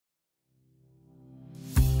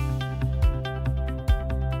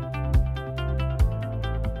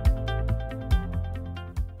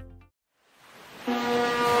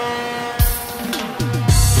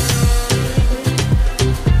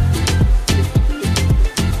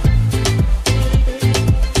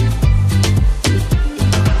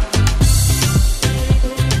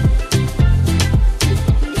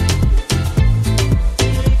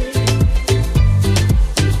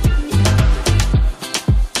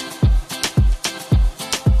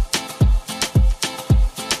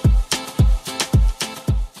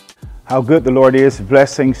How good the Lord is.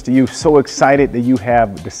 Blessings to you. So excited that you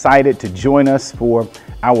have decided to join us for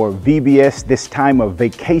our VBS, this time of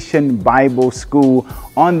Vacation Bible School.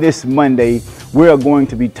 On this Monday, we are going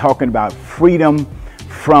to be talking about freedom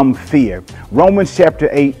from fear. Romans chapter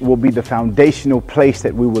 8 will be the foundational place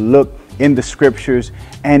that we will look in the scriptures.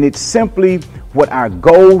 And it's simply what our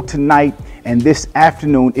goal tonight and this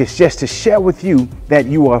afternoon is, just to share with you that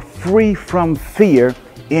you are free from fear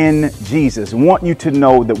in Jesus. I want you to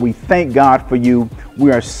know that we thank God for you.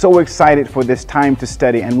 We are so excited for this time to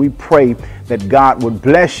study, and we pray that God would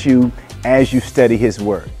bless you as you study His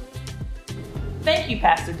Word. Thank you,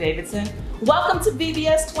 Pastor Davidson. Welcome to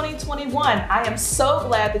VBS 2021. I am so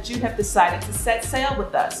glad that you have decided to set sail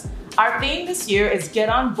with us. Our theme this year is Get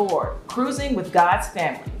on Board, Cruising with God's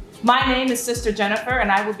Family. My name is Sister Jennifer, and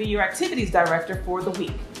I will be your activities director for the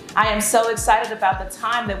week. I am so excited about the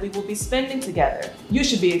time that we will be spending together. You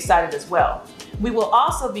should be excited as well. We will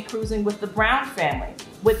also be cruising with the Brown family.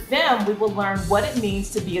 With them, we will learn what it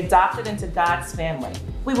means to be adopted into God's family.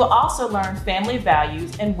 We will also learn family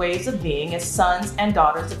values and ways of being as sons and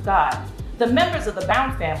daughters of God. The members of the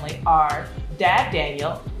Brown family are Dad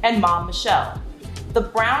Daniel and Mom Michelle. The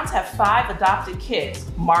Browns have 5 adopted kids: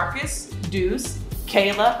 Marcus, Deuce,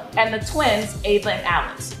 Kayla, and the twins, Ava and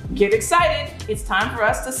Alex. Get excited, it's time for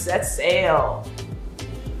us to set sail.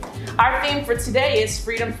 Our theme for today is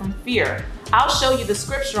freedom from fear. I'll show you the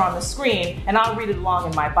scripture on the screen and I'll read it along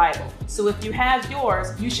in my Bible. So if you have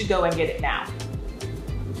yours, you should go and get it now.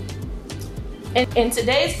 In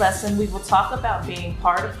today's lesson, we will talk about being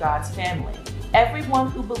part of God's family.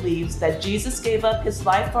 Everyone who believes that Jesus gave up his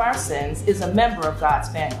life for our sins is a member of God's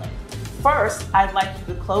family. First, I'd like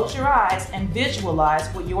you to close your eyes and visualize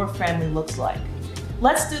what your family looks like.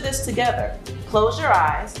 Let's do this together. Close your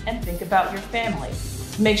eyes and think about your family.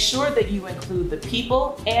 Make sure that you include the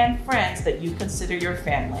people and friends that you consider your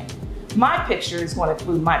family. My picture is going to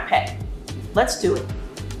include my pet. Let's do it.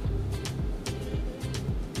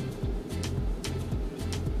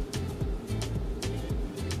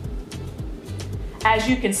 As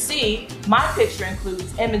you can see, my picture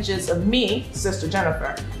includes images of me, Sister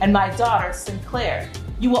Jennifer, and my daughter, Sinclair.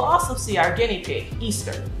 You will also see our guinea pig,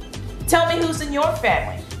 Easter. Tell me who's in your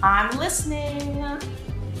family. I'm listening.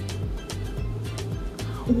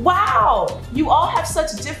 Wow, you all have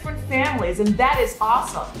such different families, and that is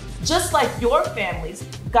awesome. Just like your families,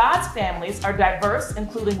 God's families are diverse,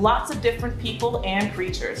 including lots of different people and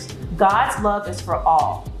creatures. God's love is for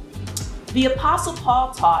all. The Apostle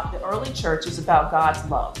Paul taught the early churches about God's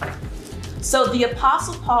love. So the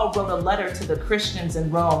Apostle Paul wrote a letter to the Christians in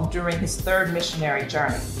Rome during his 3rd missionary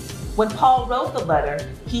journey. When Paul wrote the letter,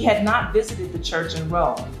 he had not visited the church in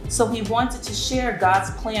Rome, so he wanted to share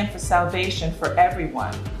God's plan for salvation for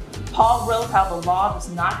everyone. Paul wrote how the law does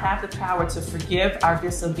not have the power to forgive our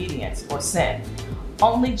disobedience or sin.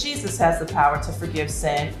 Only Jesus has the power to forgive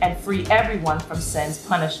sin and free everyone from sin's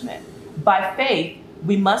punishment. By faith,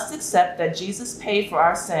 we must accept that Jesus paid for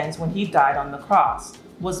our sins when he died on the cross,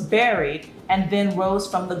 was buried, and then rose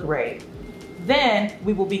from the grave. Then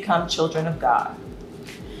we will become children of God.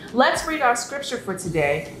 Let's read our scripture for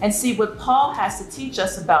today and see what Paul has to teach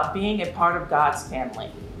us about being a part of God's family.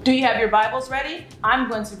 Do you have your Bibles ready? I'm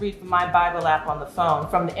going to read from my Bible app on the phone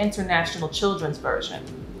from the International Children's Version.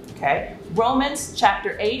 Okay? Romans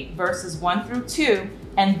chapter 8, verses 1 through 2.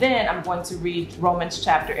 And then I'm going to read Romans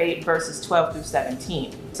chapter 8, verses 12 through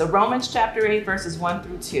 17. So Romans chapter 8, verses 1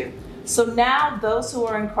 through 2. So now those who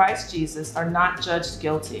are in Christ Jesus are not judged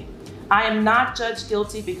guilty. I am not judged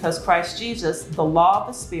guilty because Christ Jesus, the law of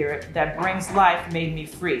the Spirit that brings life, made me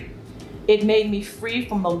free. It made me free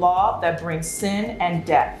from the law that brings sin and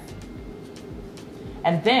death.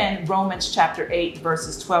 And then Romans chapter 8,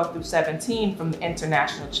 verses 12 through 17 from the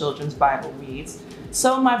International Children's Bible reads,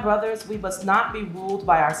 So, my brothers, we must not be ruled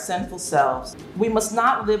by our sinful selves. We must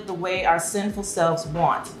not live the way our sinful selves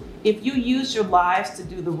want. If you use your lives to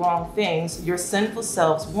do the wrong things your sinful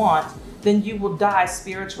selves want, then you will die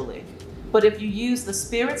spiritually. But if you use the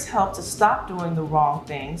Spirit's help to stop doing the wrong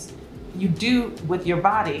things you do with your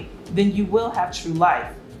body, then you will have true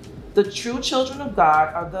life. The true children of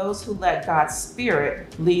God are those who let God's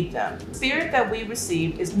Spirit lead them. The Spirit that we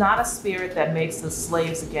received is not a spirit that makes us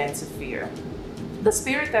slaves again to fear. The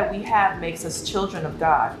Spirit that we have makes us children of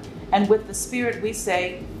God. And with the Spirit we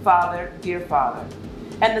say, Father, dear Father.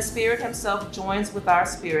 And the Spirit himself joins with our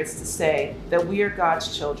spirits to say that we are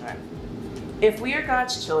God's children. If we are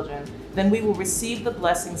God's children, then we will receive the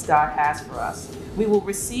blessings God has for us. We will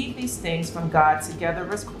receive these things from God together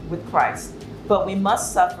with Christ. But we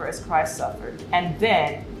must suffer as Christ suffered, and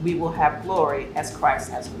then we will have glory as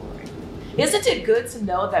Christ has glory. Isn't it good to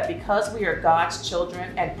know that because we are God's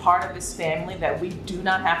children and part of His family that we do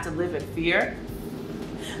not have to live in fear?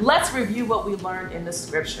 Let's review what we learned in the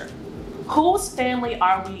scripture. Whose family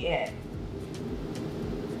are we in?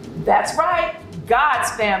 That's right,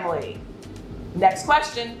 God's family. Next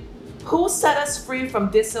question. Who set us free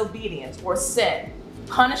from disobedience or sin,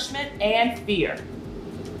 punishment, and fear?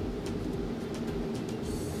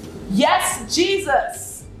 Yes,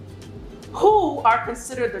 Jesus. Who are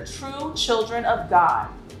considered the true children of God?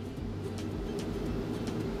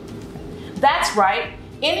 That's right.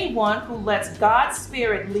 Anyone who lets God's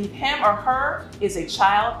Spirit lead him or her is a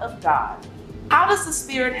child of God. How does the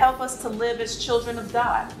Spirit help us to live as children of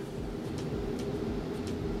God?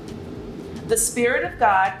 The Spirit of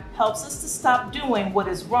God helps us to stop doing what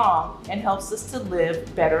is wrong and helps us to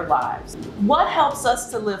live better lives. What helps us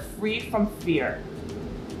to live free from fear?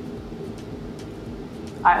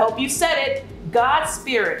 I hope you said it. God's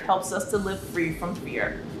Spirit helps us to live free from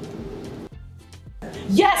fear.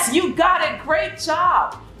 Yes, you got it. Great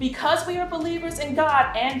job. Because we are believers in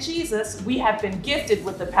God and Jesus, we have been gifted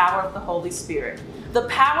with the power of the Holy Spirit. The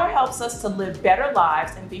power helps us to live better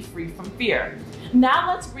lives and be free from fear.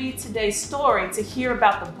 Now let's read today's story to hear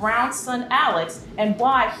about the Brown son Alex and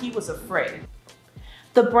why he was afraid.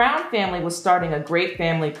 The Brown family was starting a great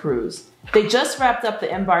family cruise. They just wrapped up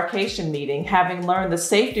the embarkation meeting, having learned the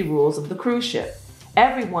safety rules of the cruise ship.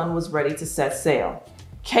 Everyone was ready to set sail.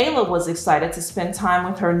 Kayla was excited to spend time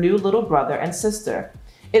with her new little brother and sister.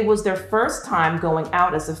 It was their first time going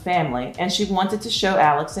out as a family, and she wanted to show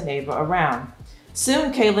Alex and Ava around.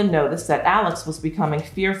 Soon, Kayla noticed that Alex was becoming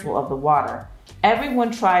fearful of the water.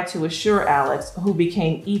 Everyone tried to assure Alex, who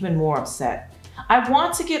became even more upset. "I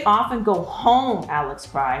want to get off and go home," Alex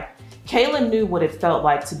cried. Kayla knew what it felt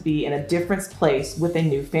like to be in a different place with a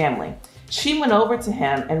new family. She went over to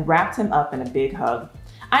him and wrapped him up in a big hug.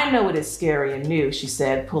 "I know it is scary and new," she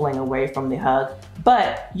said, pulling away from the hug,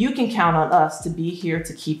 "but you can count on us to be here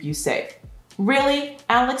to keep you safe." "Really?"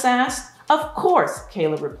 Alex asked. "Of course,"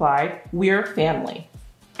 Kayla replied. "We're family."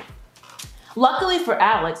 Luckily for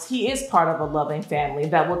Alex, he is part of a loving family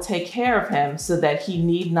that will take care of him so that he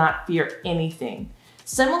need not fear anything.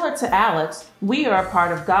 Similar to Alex, we are a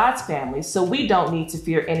part of God's family, so we don't need to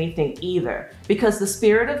fear anything either, because the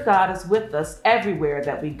Spirit of God is with us everywhere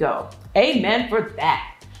that we go. Amen for that.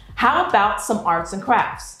 How about some arts and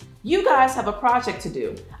crafts? You guys have a project to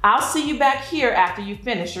do. I'll see you back here after you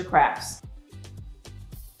finish your crafts.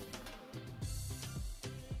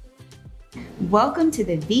 Welcome to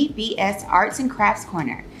the VBS Arts and Crafts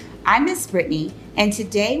Corner. I'm Miss Brittany, and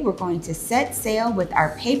today we're going to set sail with our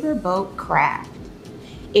paper boat craft.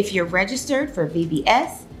 If you're registered for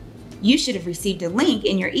VBS, you should have received a link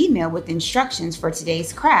in your email with instructions for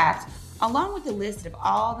today's craft, along with a list of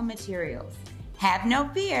all the materials. Have no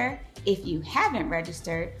fear, if you haven't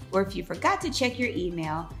registered or if you forgot to check your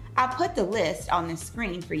email, I'll put the list on the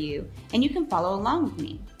screen for you and you can follow along with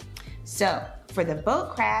me. So, for the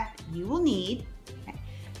boat craft, you will need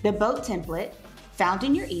the boat template found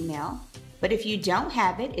in your email, but if you don't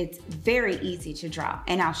have it, it's very easy to draw,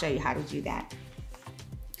 and I'll show you how to do that.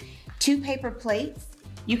 2 paper plates.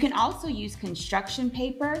 You can also use construction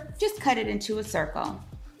paper, just cut it into a circle.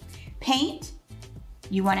 Paint.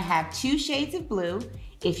 You want to have 2 shades of blue.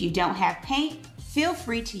 If you don't have paint, feel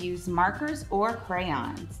free to use markers or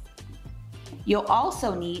crayons. You'll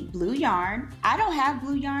also need blue yarn. I don't have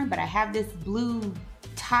blue yarn, but I have this blue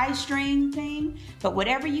tie string thing, but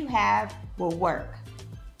whatever you have will work.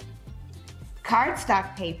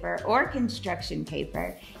 Cardstock paper or construction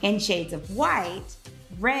paper in shades of white,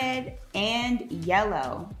 red, and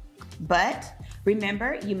yellow. But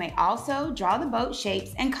remember, you may also draw the boat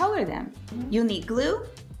shapes and color them. You'll need glue,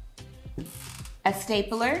 a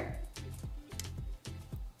stapler,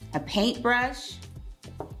 a paintbrush,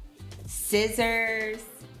 scissors,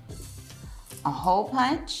 a hole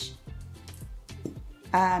punch,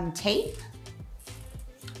 tape,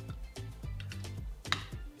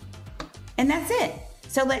 and that's it.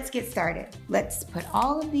 So let's get started. Let's put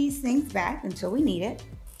all of these things back until we need it.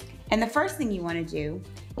 And the first thing you want to do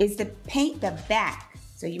is to paint the back.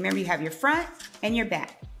 So you remember you have your front and your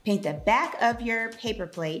back. Paint the back of your paper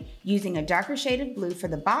plate using a darker shade of blue for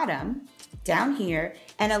the bottom, down here,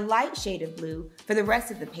 and a light shade of blue for the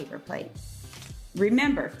rest of the paper plate.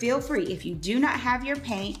 Remember, feel free, if you do not have your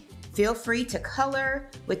paint, feel free to color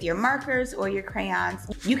with your markers or your crayons.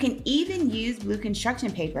 You can even use blue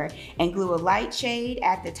construction paper and glue a light shade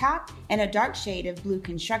at the top and a dark shade of blue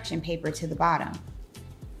construction paper to the bottom.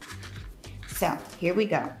 So here we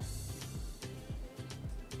go.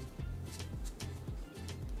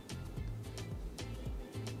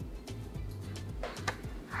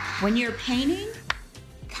 When you're painting,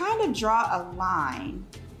 kind of draw a line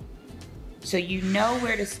so you know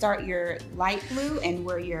where to start your light blue and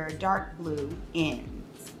where your dark blue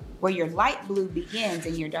ends. Where your light blue begins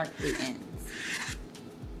and your dark blue ends.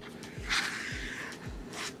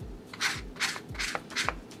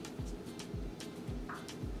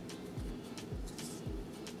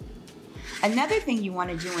 Another thing you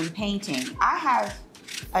want to do in painting, I have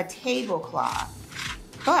a tablecloth,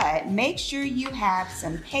 but make sure you have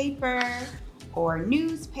some paper or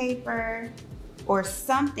newspaper or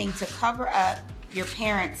something to cover up your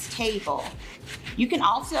parents' table. You can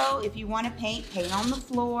also, if you want to paint on the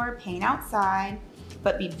floor, paint outside,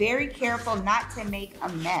 but be very careful not to make a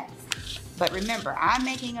mess. But remember, I'm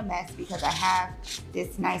making a mess because I have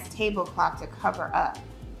this nice tablecloth to cover up.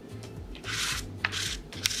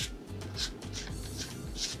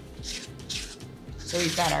 So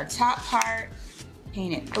we've got our top part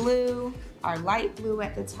painted blue, our light blue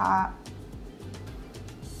at the top.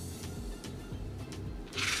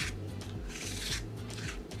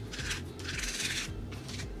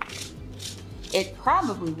 It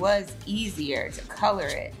probably was easier to color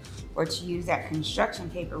it or to use that construction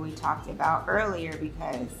paper we talked about earlier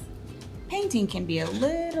because painting can be a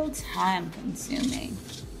little time consuming.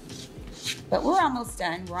 But we're almost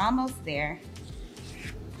done, we're almost there.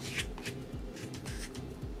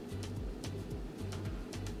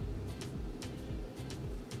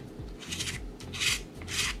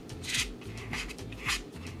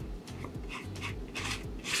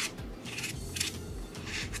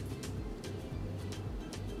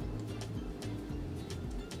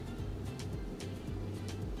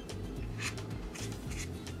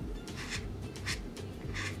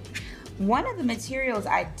 One of the materials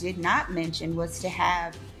I did not mention was to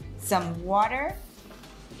have some water,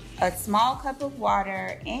 a small cup of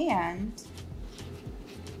water, and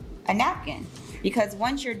a napkin. Because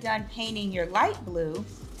once you're done painting your light blue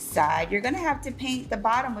side, you're gonna have to paint the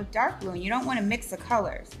bottom with dark blue, and you don't wanna mix the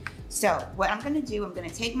colors. So what I'm gonna do, I'm gonna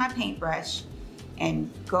take my paintbrush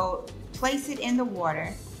and go place it in the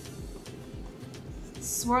water,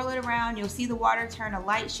 swirl it around. You'll see the water turn a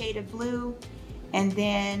light shade of blue, and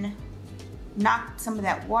then knock some of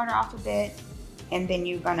that water off a bit, and then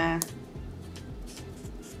you're gonna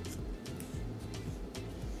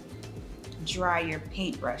dry your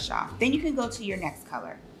paintbrush off. Then you can go to your next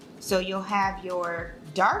color. So you'll have your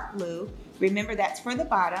dark blue. Remember, that's for the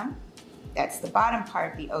bottom. That's the bottom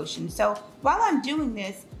part of the ocean. So while I'm doing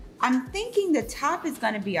this, I'm thinking the top is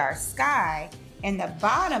gonna be our sky and the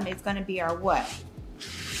bottom is gonna be our what?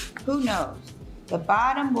 Who knows? The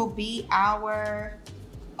bottom will be our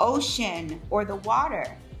ocean or the water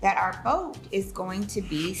that our boat is going to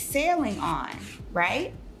be sailing on,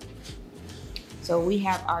 right? So we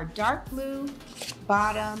have our dark blue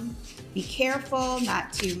bottom. Be careful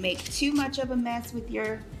not to make too much of a mess with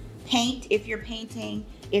your paint. If you're painting,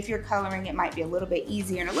 if you're coloring, it might be a little bit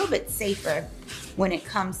easier and a little bit safer when it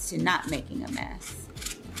comes to not making a mess.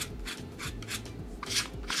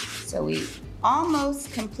 So we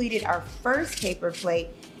almost completed our first paper plate.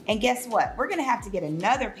 And guess what? We're gonna have to get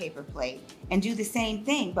another paper plate and do the same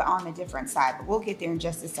thing, but on a different side. But we'll get there in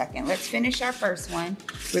just a second. Let's finish our first one.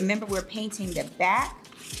 Remember, we're painting the back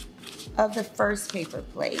of the first paper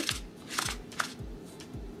plate.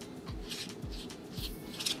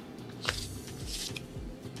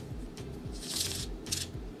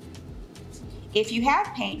 If you have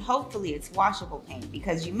paint, hopefully it's washable paint,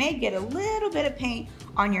 because you may get a little bit of paint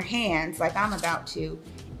on your hands like I'm about to,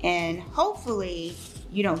 and hopefully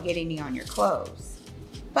you don't get any on your clothes.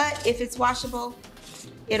 But if it's washable,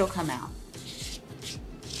 it'll come out.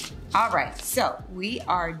 All right, so we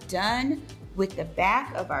are done with the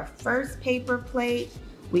back of our first paper plate.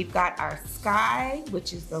 We've got our sky,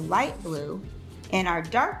 which is the light blue, and our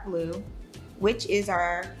dark blue, which is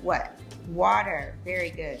our what? Water. Very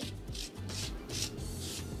good.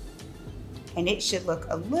 And it should look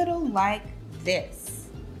a little like this.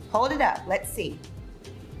 Hold it up, let's see.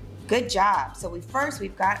 Good job. So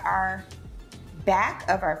we've got our back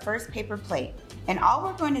of our first paper plate. And all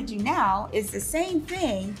we're going to do now is the same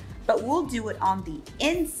thing, but we'll do it on the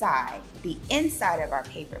inside of our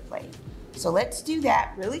paper plate. So let's do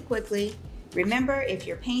that really quickly. Remember, if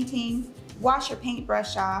you're painting, wash your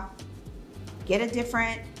paintbrush off, get a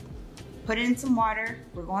different, put it in some water.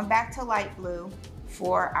 We're going back to light blue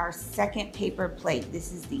for our second paper plate.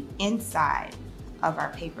 This is the inside of our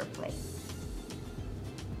paper plate.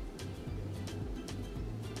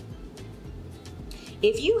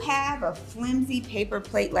 If you have a flimsy paper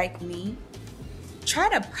plate like me, try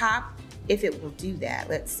to pop, if it will do that.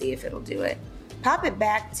 Let's see if it'll do it. Pop it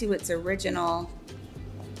back to its original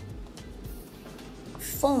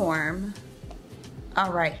form.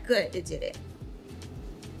 All right, good, it did it.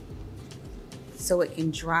 So it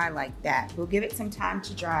can dry like that. We'll give it some time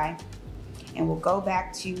to dry and we'll go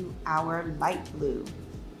back to our light blue.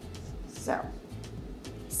 So,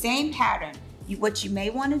 same pattern. What you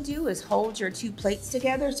may want to do is hold your two plates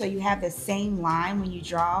together so you have the same line when you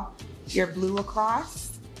draw your blue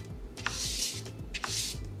across.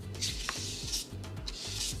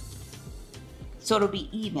 So it'll be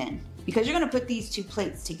even because you're going to put these two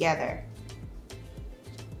plates together.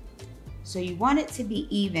 So you want it to be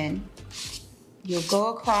even. You'll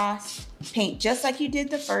go across, paint just like you did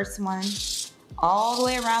the first one, all the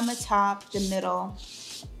way around the top, the middle.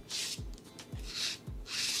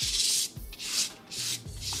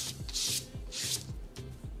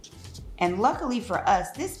 And luckily for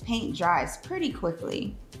us, this paint dries pretty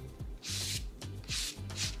quickly.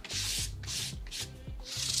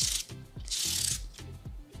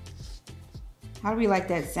 How do we like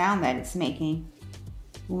that sound that it's making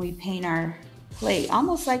when we paint our plate?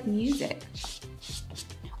 Almost like music.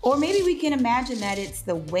 Or maybe we can imagine that it's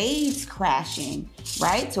the waves crashing,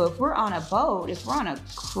 right? So if we're on a boat, if we're on a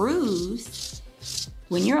cruise,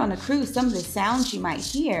 when you're on a cruise, some of the sounds you might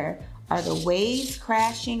hear are the waves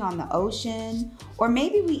crashing on the ocean, or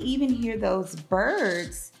maybe we even hear those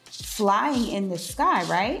birds flying in the sky,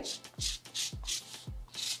 right?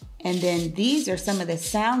 And then these are some of the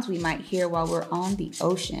sounds we might hear while we're on the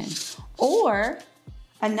ocean. Or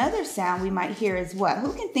another sound we might hear is what?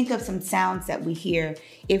 Who can think of some sounds that we hear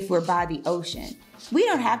if we're by the ocean? We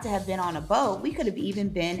don't have to have been on a boat. We could have even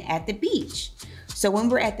been at the beach. So when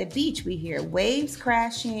we're at the beach, we hear waves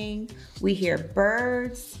crashing, we hear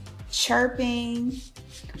birds chirping,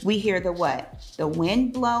 we hear the what? The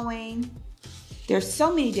wind blowing. There's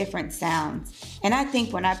so many different sounds. And I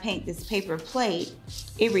think when I paint this paper plate,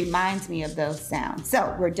 it reminds me of those sounds.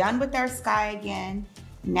 So we're done with our sky again.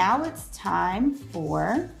 Now it's time to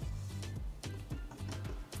wash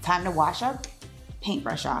our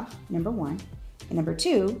paintbrush off, number one. And number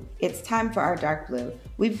two, it's time for our dark blue.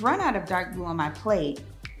 We've run out of dark blue on my plate.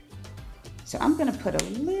 So I'm gonna put a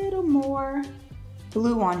little more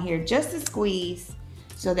blue on here, just a squeeze,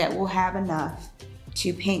 so that we'll have enough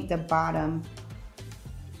to paint the bottom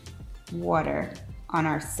water on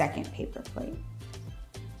our second paper plate.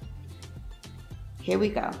 Here we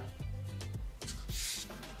go.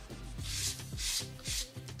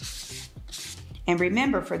 And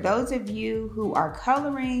remember, for those of you who are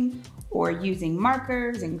coloring or using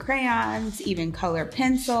markers and crayons, even color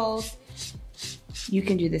pencils, you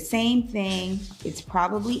can do the same thing. It's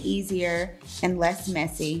probably easier and less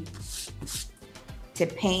messy to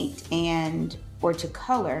paint or to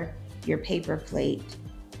color your paper plate.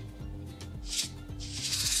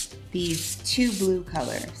 These two blue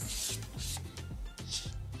colors.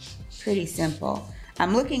 Pretty simple.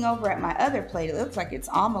 I'm looking over at my other plate. It looks like it's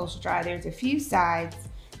almost dry. There's a few sides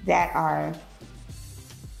that are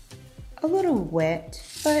a little wet,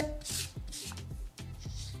 but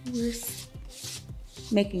we're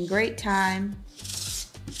making great time.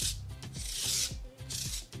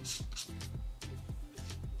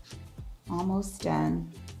 Almost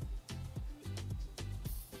done.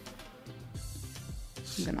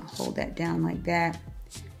 I'm gonna hold that down like that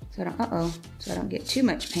so I don't get too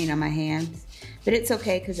much paint on my hands. But it's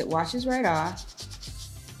okay because it washes right off.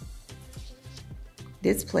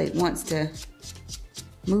 This plate wants to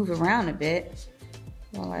move around a bit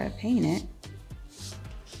while I paint it.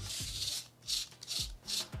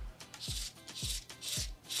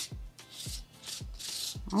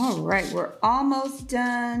 All right, we're almost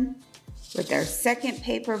done with our second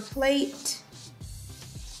paper plate.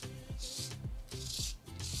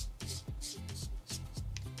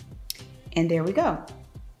 And there we go.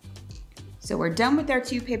 So we're done with our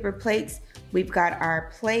two paper plates. We've got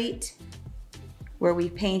our plate where we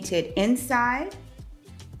painted inside,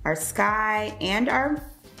 our sky, and our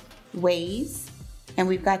waves, and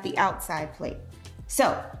we've got the outside plate.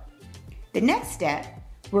 So the next step,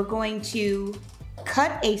 we're going to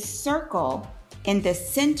cut a circle in the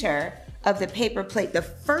center of the paper plate, the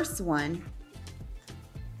first one,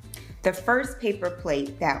 the first paper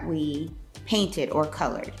plate that we painted or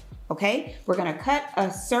colored. Okay, we're gonna cut a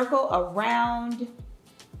circle around,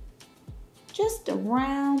 just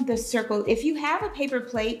around the circle. If you have a paper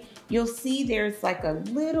plate, you'll see there's like a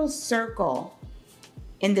little circle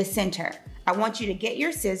in the center. I want you to get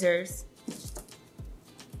your scissors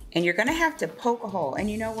and you're gonna have to poke a hole. And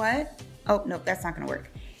you know what? Oh, no, that's not gonna work.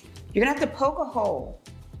 You're gonna have to poke a hole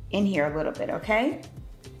in here a little bit, okay?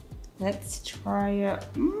 Let's try it.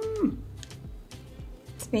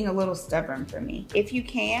 It's being a little stubborn for me. If you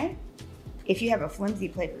can, If you have a flimsy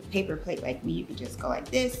paper plate like me, you can just go like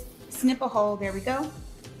this, snip a hole, there we go,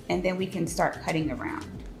 and then we can start cutting around.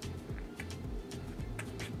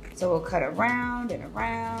 So we'll cut around and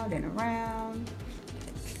around and around,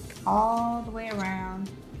 all the way around.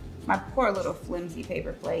 My poor little flimsy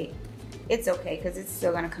paper plate. It's okay, because it's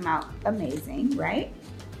still gonna come out amazing, right?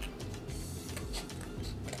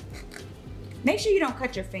 Make sure you don't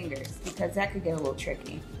cut your fingers, because that could get a little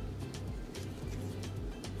tricky.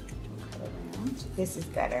 Cut around. This is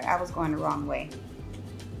better. I was going the wrong way.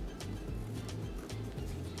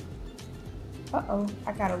 Uh-oh,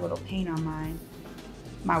 I got a little paint on mine.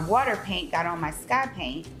 My water paint got on my sky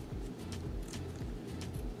paint.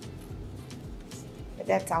 But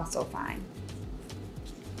that's also fine.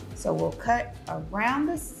 So we'll cut around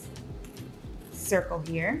this circle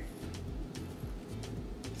here.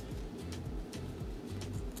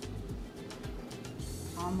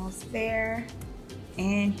 Almost there.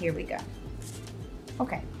 And here we go.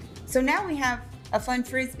 Okay, so now we have a fun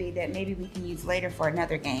frisbee that maybe we can use later for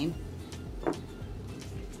another game.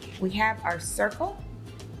 We have our circle,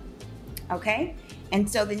 okay? And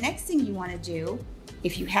so the next thing you wanna do,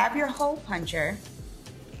 if you have your hole puncher,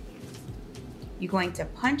 you're going to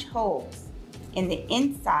punch holes in the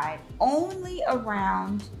inside only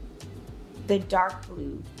around the dark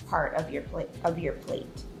blue part of your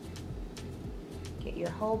plate. Get your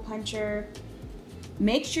hole puncher.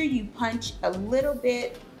 Make sure you punch a little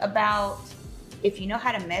bit, about, if you know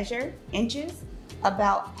how to measure inches,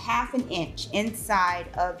 about 1/2 inch inside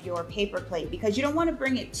of your paper plate, because you don't want to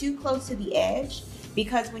bring it too close to the edge,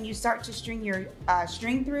 because when you start to string your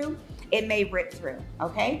string through, it may rip through,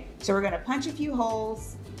 okay? So we're gonna punch a few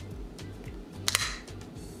holes.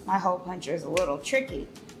 My hole puncher is a little tricky.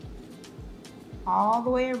 All the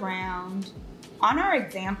way around. On our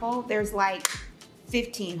example, there's like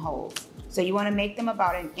 15 holes. So you wanna make them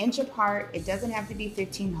about 1 inch apart. It doesn't have to be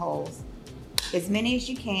 15 holes. As many as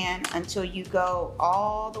you can until you go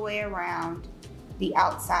all the way around the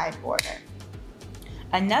outside border.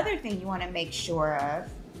 Another thing you wanna make sure of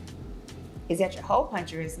is that your hole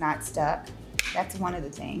puncher is not stuck. That's one of the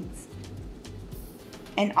things.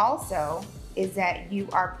 And also is that you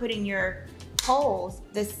are putting your holes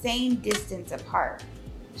the same distance apart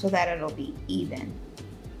so that it'll be even.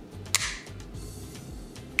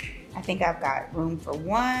 I think I've got room for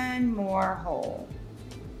one more hole.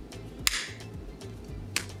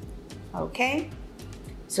 Okay,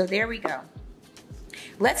 so there we go.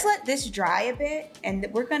 Let's let this dry a bit, and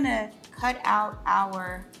we're gonna cut out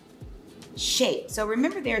our shape. So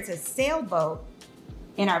remember, there's a sailboat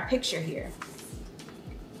in our picture here.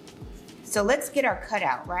 So let's get our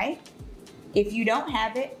cutout, right? If you don't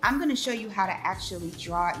have it, I'm gonna show you how to actually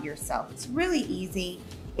draw it yourself. It's really easy.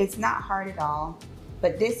 It's not hard at all,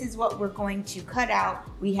 but this is what we're going to cut out.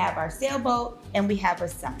 We have our sailboat and we have a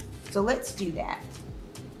sun. So let's do that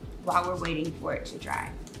while we're waiting for it to dry.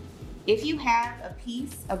 If you have a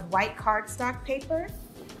piece of white cardstock paper,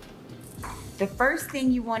 the first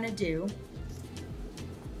thing you want to do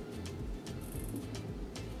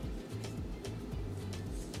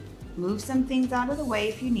move some things out of the way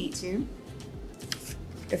if you need to.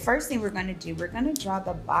 The first thing we're going to do, we're going to draw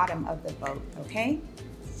the bottom of the boat, okay?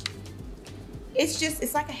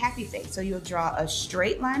 It's like a happy face. So you'll draw a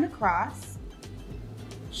straight line across,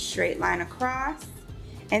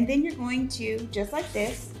 and then you're going to, just like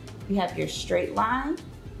this, you have your straight line,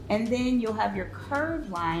 and then you'll have your curved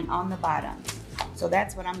line on the bottom. So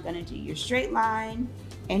that's what I'm gonna do, your straight line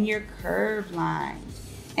and your curved line.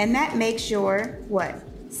 And that makes your, what?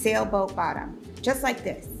 Sailboat bottom, just like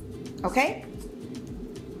this, okay?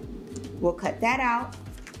 We'll cut that out.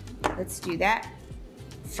 Let's do that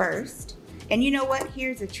first. And you know what?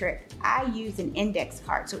 Here's a trick. I use an index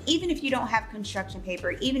card. So even if you don't have construction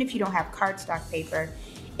paper, even if you don't have cardstock paper,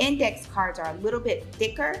 index cards are a little bit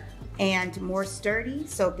thicker and more sturdy.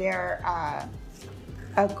 So they're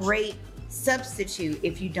a great substitute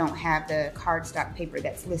if you don't have the cardstock paper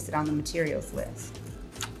that's listed on the materials list.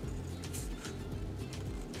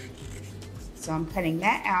 So I'm cutting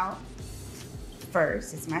that out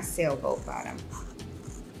first. It's my sailboat bottom.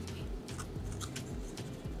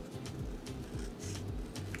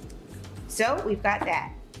 So we've got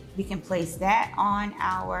that. We can place that on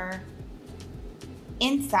our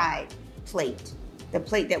inside plate, the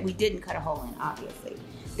plate that we didn't cut a hole in, obviously.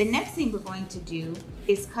 The next thing we're going to do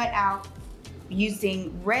is cut out,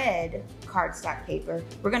 using red cardstock paper,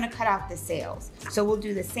 we're gonna cut out the sails. So we'll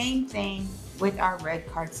do the same thing with our red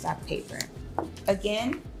cardstock paper.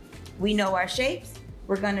 Again, we know our shapes.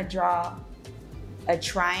 We're gonna draw a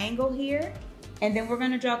triangle here, and then we're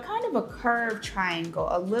gonna draw kind of a curved triangle,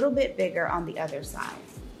 a little bit bigger on the other side.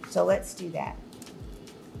 So let's do that.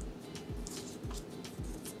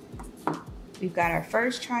 We've got our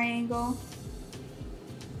first triangle.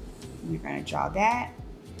 We're going to draw that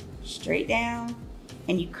straight down,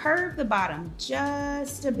 and you curve the bottom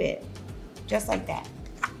just a bit, just like that.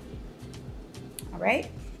 All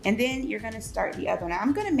right, and then you're going to start the other one. Now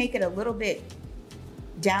I'm going to make it a little bit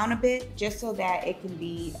down a bit just so that it can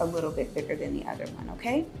be a little bit bigger than the other one,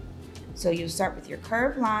 okay? So you'll start with your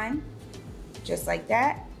curved line, just like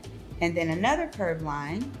that, and then another curved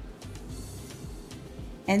line.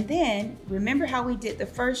 And then remember how we did the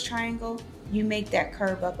first triangle? You make that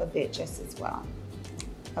curve up a bit just as well,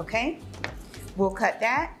 okay? We'll cut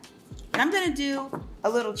that. And I'm gonna do a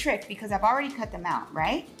little trick because I've already cut them out,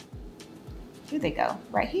 right? Here they go,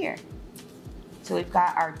 right here. So we've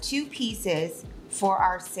got our two pieces for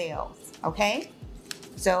our sails, okay?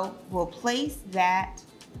 So we'll place that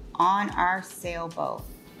on our sailboat.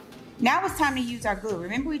 Now it's time to use our glue.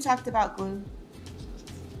 Remember we talked about glue?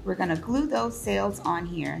 We're gonna glue those sails on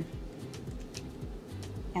here,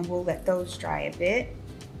 and we'll let those dry a bit.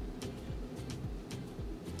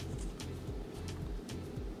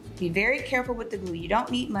 Be very careful with the glue. You don't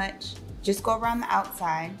need much. Just go around the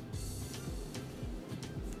outside.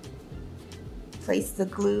 Place the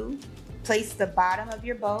glue. Place the bottom of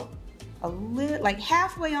your boat a little, like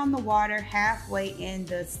halfway on the water, halfway in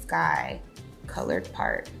the sky colored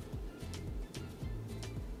part.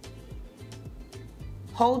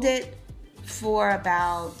 Hold it for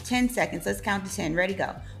about 10 seconds. Let's count to 10. Ready,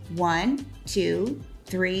 go. 1, 2,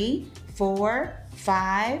 3, 4,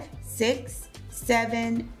 5, 6,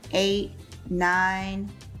 7, 8,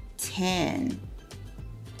 9, 10.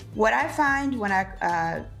 What I find when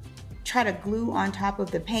I try to glue on top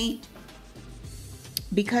of the paint,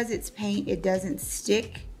 because it's paint, it doesn't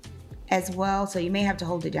stick as well, so you may have to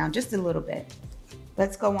hold it down just a little bit.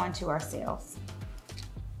 Let's go on to our sails.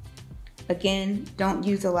 Again, don't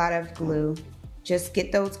use a lot of glue. Just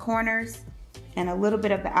get those corners and a little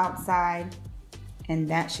bit of the outside, and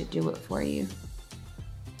that should do it for you.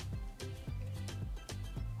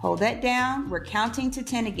 Hold that down. We're counting to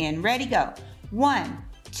 10 again. Ready, go. 1,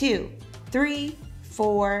 2, 3,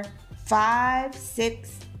 4, 5,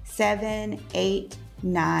 6, 7, 8,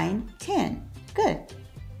 9, 10. Good.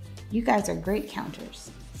 You guys are great counters.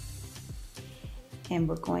 And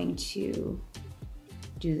we're going to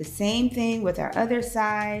do the same thing with our other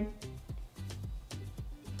side.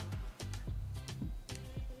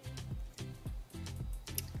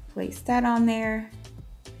 Place that on there,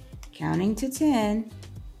 counting to 10.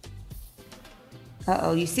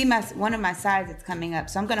 Uh-oh, you see one of my sides that's coming up,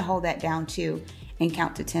 so I'm gonna hold that down too and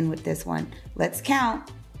count to 10 with this one. Let's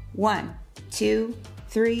count. 1, 2,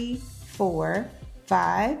 3, 4,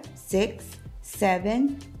 5, 6,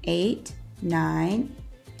 7, 8, 9,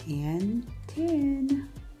 and 10.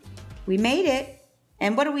 We made it.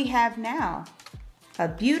 And what do we have now? A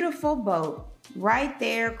beautiful boat right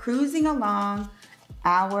there cruising along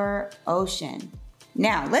our ocean.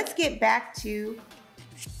 Now let's get back to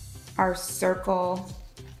our circle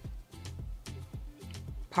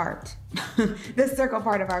part, the circle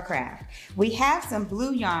part of our craft. We have some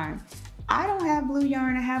blue yarn. I don't have blue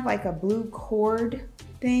yarn. I have like a blue cord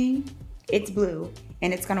thing. It's blue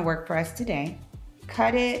and it's gonna work for us today.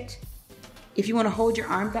 Cut it. If you wanna hold your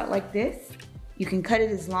arms out like this, you can cut it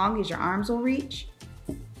as long as your arms will reach.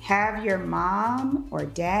 Have your mom or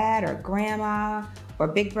dad or grandma or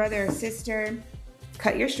big brother or sister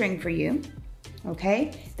cut your string for you,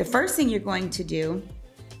 okay? The first thing you're going to do,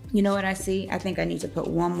 you know what I see? I think I need to put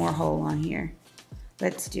one more hole on here.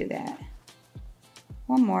 Let's do that.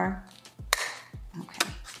 One more. Okay.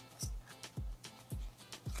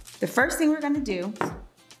 The first thing we're gonna do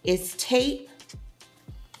is tape.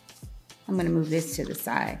 I'm gonna move this to the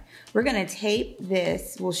side. We're gonna tape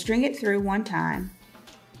this. We'll string it through one time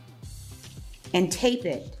and tape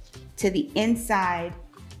it to the inside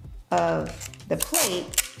of the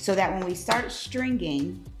plate so that when we start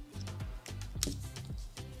stringing,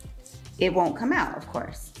 it won't come out, of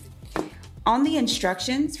course. On the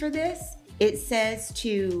instructions for this, it says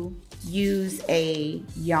to use a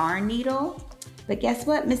yarn needle, but guess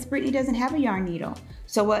what? Miss Brittany doesn't have a yarn needle.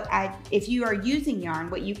 So if you are using yarn,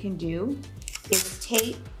 what you can do is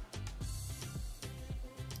tape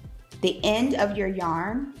the end of your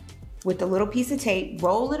yarn with a little piece of tape,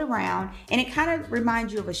 roll it around, and it kind of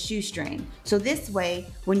reminds you of a shoestring. So this way,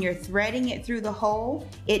 when you're threading it through the hole,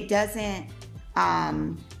 it doesn't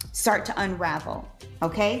start to unravel,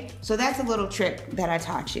 okay? So that's a little trick that I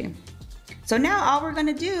taught you. So now all we're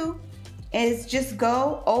gonna do is just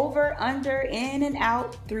go over, under, in, and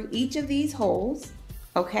out through each of these holes,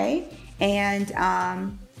 okay?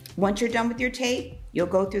 And once you're done with your tape, You'll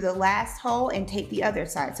go through the last hole and tape the other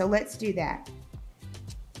side. So let's do that.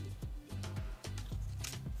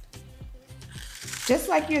 Just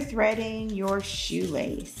like you're threading your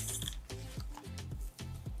shoelace.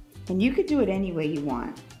 And you could do it any way you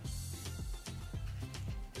want.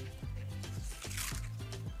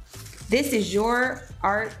 This is your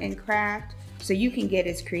art and craft, so you can get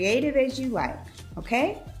as creative as you like,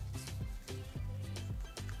 okay?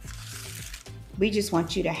 We just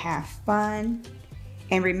want you to have fun.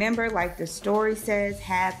 And remember, like the story says,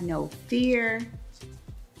 have no fear,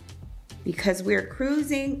 because we're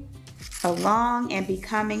cruising along and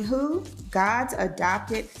becoming who? God's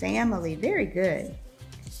adopted family. Very good.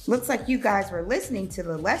 Looks like you guys were listening to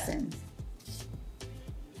the lessons.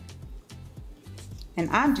 And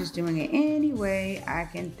I'm just doing it any way I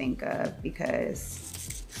can think of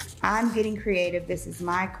because I'm getting creative. This is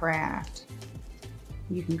my craft.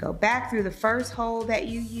 You can go back through the first hole that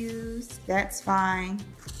you used. That's fine.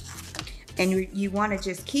 And you want to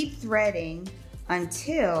just keep threading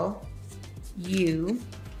until you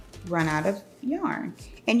run out of yarn.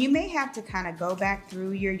 And you may have to kind of go back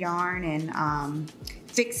through your yarn and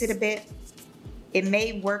fix it a bit. It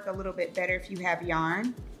may work a little bit better if you have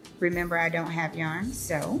yarn. Remember, I don't have yarn,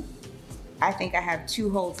 so I think I have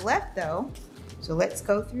 2 holes left though. So let's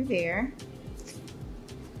go through there.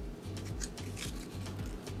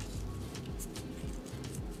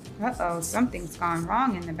 Uh-oh, something's gone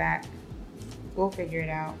wrong in the back. We'll figure it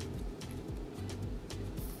out.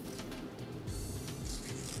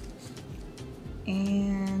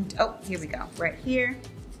 And, oh, here we go, right here.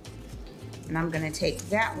 And I'm gonna take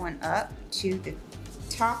that one up to the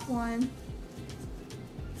top one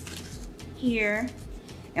here.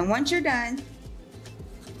 And once you're done,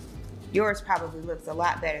 yours probably looks a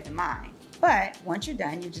lot better than mine. But once you're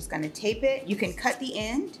done, you're just gonna tape it. You can cut the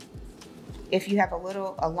end. If you have a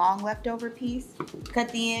long leftover piece,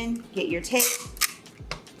 cut the end, get your tape,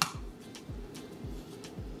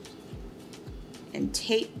 and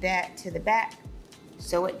tape that to the back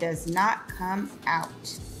so it does not come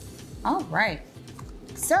out. All right,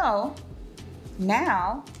 so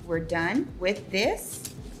now we're done with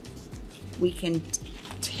this. We can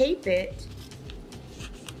tape it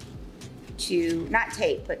to, not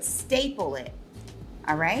tape, but staple it,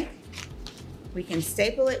 all right? We can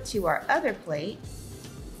staple it to our other plate.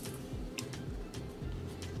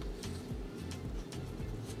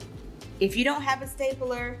 If you don't have a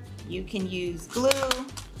stapler, you can use glue.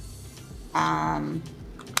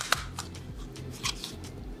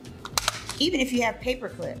 Even if you have paper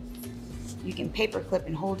clip, you can paper clip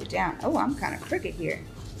and hold it down. Oh, I'm kind of crooked here.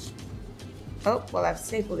 Oh, well, I've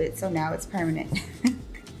stapled it, so now it's permanent.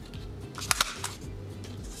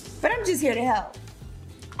 But I'm just here to help.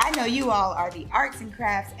 I know you all are the arts and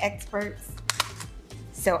crafts experts,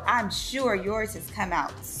 so I'm sure yours has come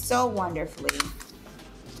out so wonderfully.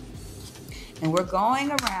 And we're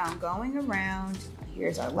going around.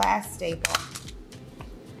 Here's our last staple.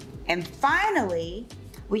 And finally,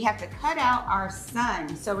 we have to cut out our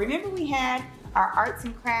sun. So remember we had our arts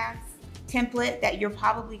and crafts template that you're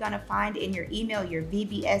probably gonna find in your email, your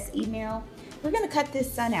VBS email. We're gonna cut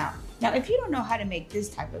this sun out. Now, if you don't know how to make this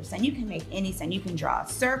type of sun, you can make any sun. You can draw a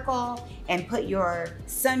circle and put your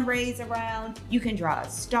sun rays around. You can draw a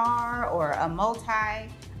star or a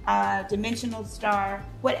multi-dimensional star,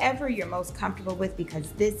 whatever you're most comfortable with, because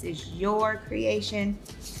this is your creation.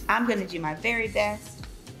 I'm gonna do my very best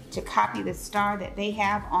to copy the star that they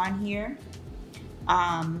have on here.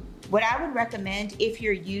 What I would recommend, if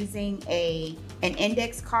you're using an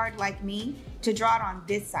index card like me, to draw it on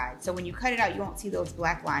this side. So when you cut it out, you won't see those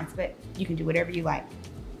black lines, but you can do whatever you like.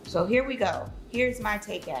 So here we go. Here's my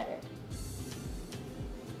take at it.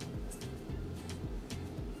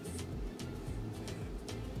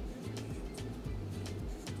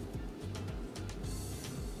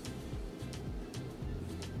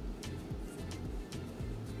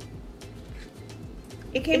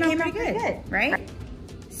 It came out pretty good, right?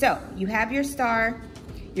 So you have your star,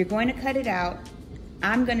 you're going to cut it out.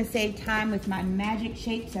 I'm gonna save time with my magic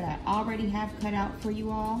shapes that I already have cut out for you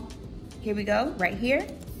all. Here we go, right here.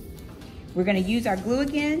 We're gonna use our glue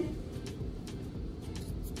again.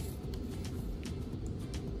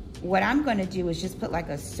 What I'm gonna do is just put like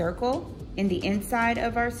a circle in the inside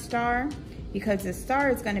of our star, because the star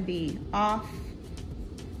is gonna be off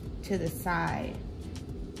to the side,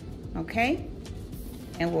 okay?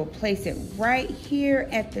 And we'll place it right here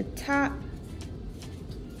at the top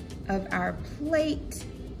of our plate,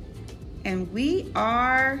 and we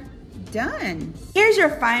are done. Here's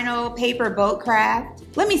your final paper boat craft.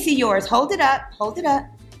 Let me see yours. Hold it up, hold it up.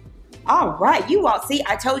 All right, you all see,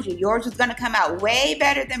 I told you yours was gonna come out way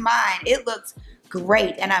better than mine. It looks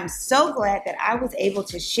great. And I'm so glad that I was able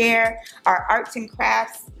to share our arts and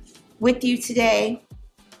crafts with you today.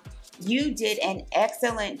 You did an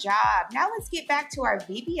excellent job. Now let's get back to our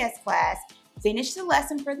VBS class, finish the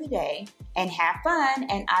lesson for the day, and have fun.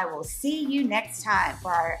 And I will see you next time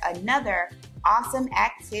for another awesome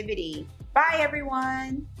activity. Bye,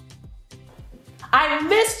 everyone. I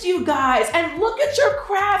missed you guys, and look at your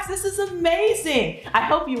crafts. This is amazing. I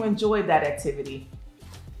hope you enjoyed that activity.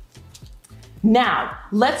 Now,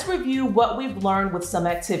 let's review what we've learned with some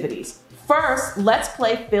activities. First, let's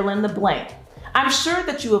play fill in the blank. I'm sure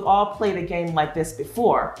that you have all played a game like this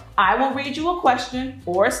before. I will read you a question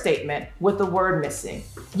or a statement with the word missing.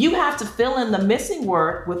 You have to fill in the missing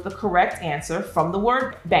word with the correct answer from the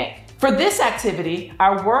word bank. For this activity,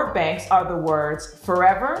 our word banks are the words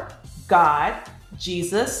forever, God,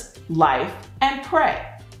 Jesus, life, and pray.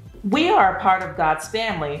 We are a part of God's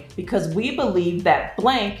family because we believe that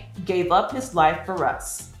blank gave up his life for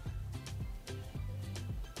us.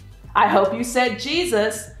 I hope you said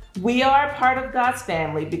Jesus. We are a part of God's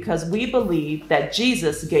family because we believe that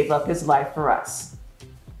Jesus gave up his life for us.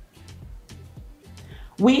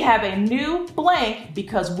 We have a new blank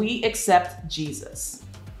because we accept Jesus.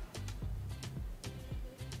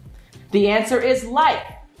 The answer is life.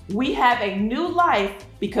 We have a new life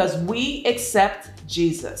because we accept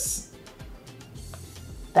Jesus.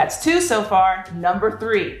 That's 2 so far. Number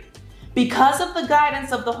 3. Because of the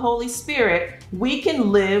guidance of the Holy Spirit, we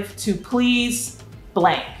can live to please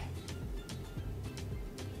blank.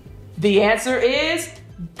 The answer is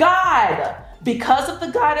God. Because of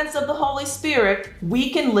the guidance of the Holy Spirit, we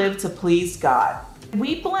can live to please God.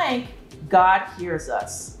 We blank, God hears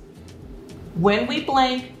us. When we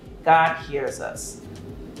blank, God hears us.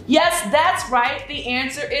 Yes, that's right. The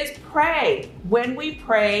answer is pray. When we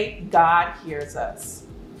pray, God hears us.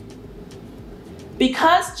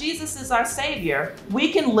 Because Jesus is our Savior,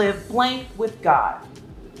 we can live blank with God.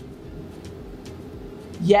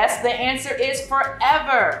 Yes, the answer is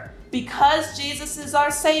forever. Because Jesus is our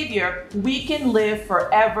Savior, we can live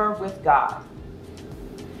forever with God.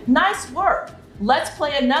 Nice work. Let's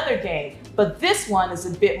play another game, but this one is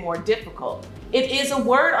a bit more difficult. It is a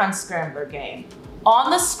word unscrambler game. On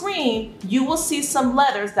the screen, you will see some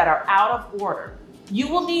letters that are out of order. You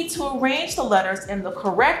will need to arrange the letters in the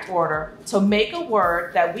correct order to make a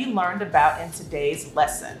word that we learned about in today's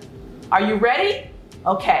lesson. Are you ready?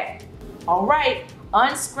 Okay. All right.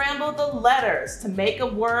 Unscramble the letters to make a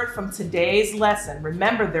word from today's lesson.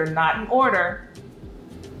 Remember, they're not in order.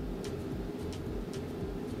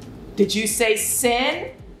 Did you say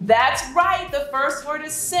sin? That's right. The first word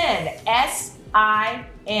is sin.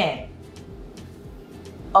 S-I-N.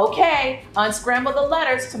 Okay, unscramble the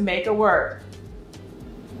letters to make a word.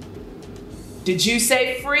 Did you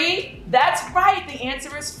say free? That's right. The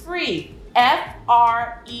answer is free.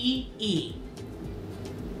 F-R-E-E.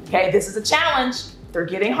 Okay, this is a challenge. They're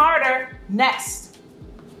getting harder. Next.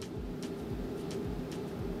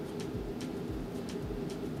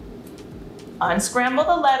 Unscramble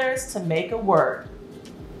the letters to make a word.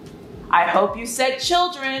 I hope you said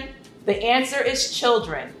children. The answer is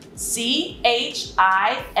children. C-H-I-L-D-R-E-N.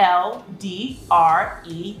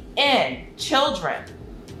 Children.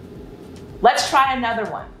 Let's try another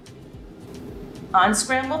one.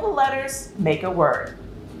 Unscramble the letters, make a word.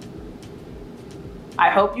 I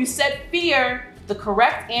hope you said fear. The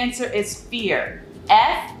correct answer is fear.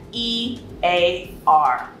 F-E-A-R.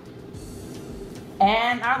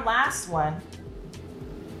 And our last one.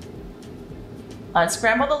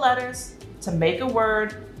 Unscramble the letters to make a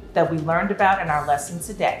word that we learned about in our lesson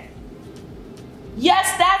today.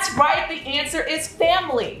 Yes, that's right. The answer is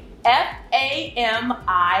family. F-A-M-I-L-Y.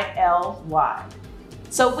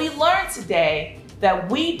 So we learned today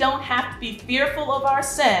that we don't have to be fearful of our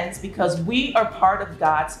sins because we are part of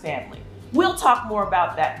God's family. We'll talk more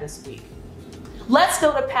about that this week. Let's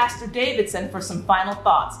go to Pastor Davidson for some final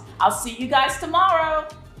thoughts. I'll see you guys tomorrow.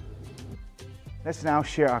 Let's now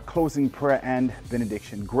share our closing prayer and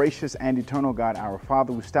benediction. Gracious and eternal God, our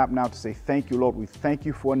Father, we stop now to say thank you, Lord. We thank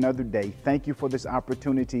you for another day. Thank you for this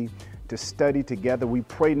opportunity to study together. We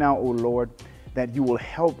pray now, O Lord, that you will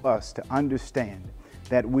help us to understand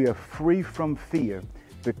that we are free from fear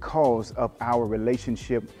because of our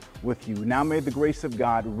relationship with you. Now may the grace of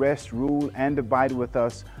God rest, rule, and abide with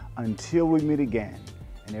us until we meet again.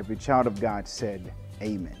 And every child of God said,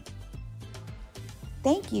 amen.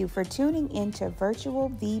 Thank you for tuning into Virtual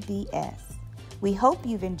VBS. We hope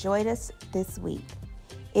you've enjoyed us this week.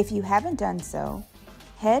 If you haven't done so,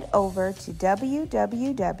 head over to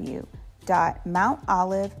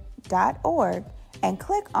www.mountolive.org and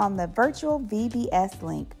click on the Virtual VBS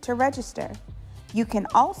link to register. You can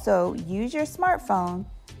also use your smartphone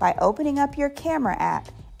by opening up your camera app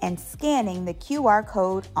and scanning the QR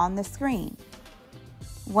code on the screen.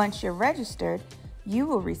 Once you're registered, you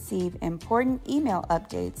will receive important email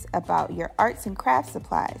updates about your arts and crafts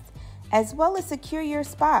supplies, as well as secure your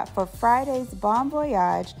spot for Friday's Bon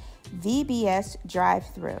Voyage VBS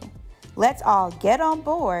drive-thru. Let's all get on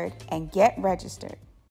board and get registered.